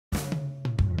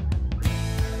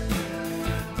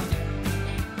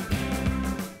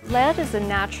Lead is a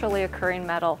naturally occurring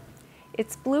metal.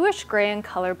 It's bluish-gray in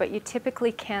color, but you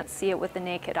typically can't see it with the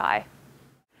naked eye.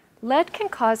 Lead can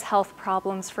cause health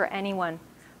problems for anyone,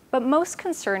 but most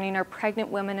concerning are pregnant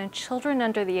women and children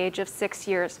under the age of 6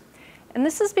 years, and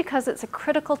this is because it's a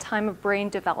critical time of brain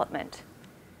development.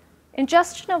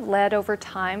 Ingestion of lead over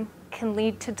time can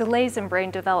lead to delays in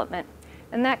brain development,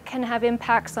 and that can have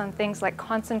impacts on things like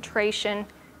concentration,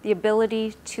 the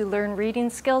ability to learn reading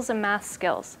skills and math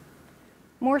skills.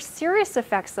 More serious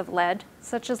effects of lead,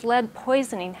 such as lead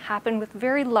poisoning, happen with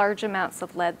very large amounts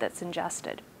of lead that's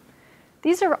ingested.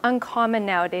 These are uncommon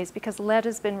nowadays because lead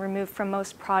has been removed from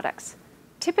most products.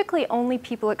 Typically, only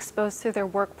people exposed through their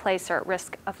workplace are at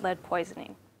risk of lead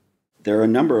poisoning. There are a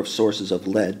number of sources of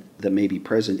lead that may be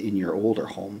present in your older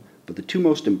home, but the two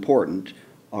most important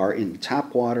are in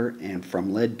tap water and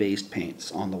from lead-based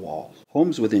paints on the walls.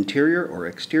 Homes with interior or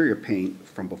exterior paint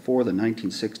from before the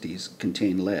 1960s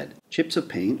contain lead. Chips of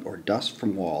paint or dust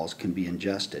from walls can be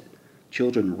ingested.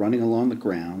 Children running along the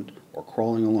ground or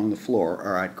crawling along the floor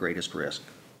are at greatest risk.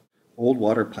 Old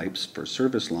water pipes for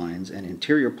service lines and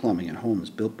interior plumbing in homes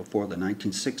built before the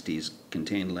 1960s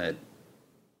contain lead.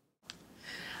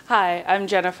 Hi, I'm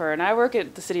Jennifer, and I work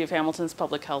at the City of Hamilton's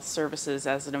Public Health Services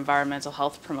as an environmental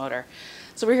health promoter.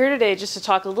 So we're here today just to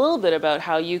talk a little bit about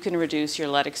how you can reduce your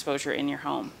lead exposure in your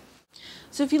home.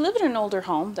 So if you live in an older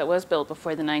home that was built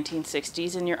before the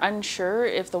 1960s and you're unsure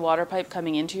if the water pipe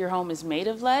coming into your home is made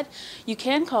of lead, you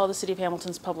can call the City of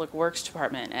Hamilton's Public Works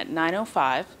Department at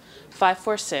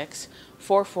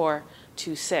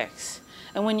 905-546-4426.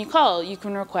 And when you call, you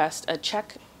can request a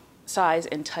check, size,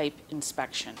 and type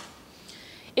inspection.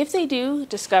 If they do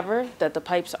discover that the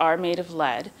pipes are made of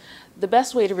lead, the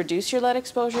best way to reduce your lead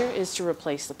exposure is to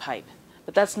replace the pipe.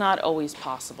 But that's not always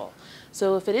possible.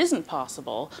 So if it isn't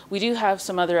possible, we do have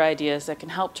some other ideas that can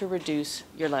help to reduce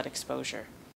your lead exposure.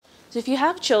 So if you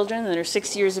have children that are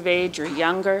 6 years of age or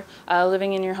younger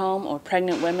living in your home, or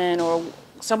pregnant women, or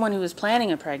someone who is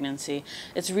planning a pregnancy,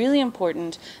 it's really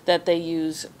important that they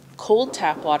use cold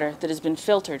tap water that has been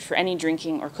filtered for any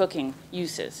drinking or cooking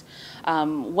uses.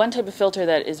 One type of filter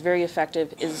that is very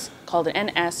effective is called an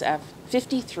NSF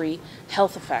 53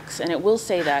 Health Effects, and it will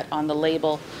say that on the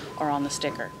label or on the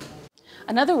sticker.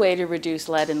 Another way to reduce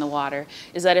lead in the water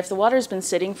is that if the water has been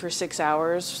sitting for 6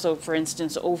 hours, so for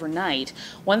instance overnight,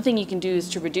 one thing you can do is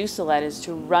to reduce the lead is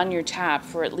to run your tap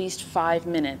for at least 5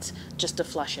 minutes just to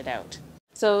flush it out.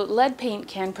 So lead paint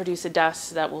can produce a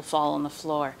dust that will fall on the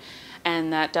floor,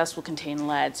 and that dust will contain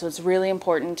lead. So it's really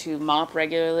important to mop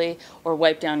regularly or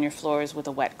wipe down your floors with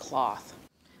a wet cloth.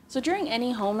 So during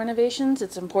any home renovations,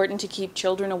 it's important to keep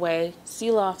children away,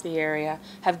 seal off the area,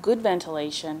 have good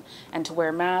ventilation, and to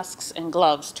wear masks and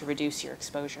gloves to reduce your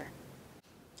exposure.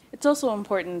 It's also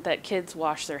important that kids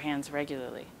wash their hands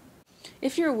regularly.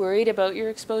 If you're worried about your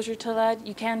exposure to lead,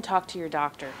 you can talk to your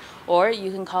doctor, or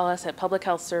you can call us at Public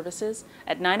Health Services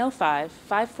at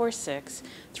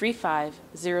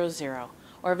 905-546-3500,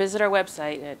 or visit our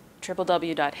website at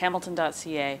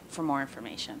www.hamilton.ca for more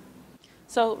information.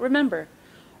 So remember,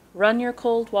 run your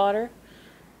cold water,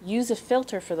 use a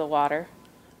filter for the water,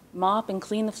 mop and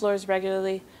clean the floors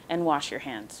regularly, and wash your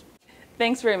hands.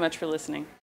 Thanks very much for listening.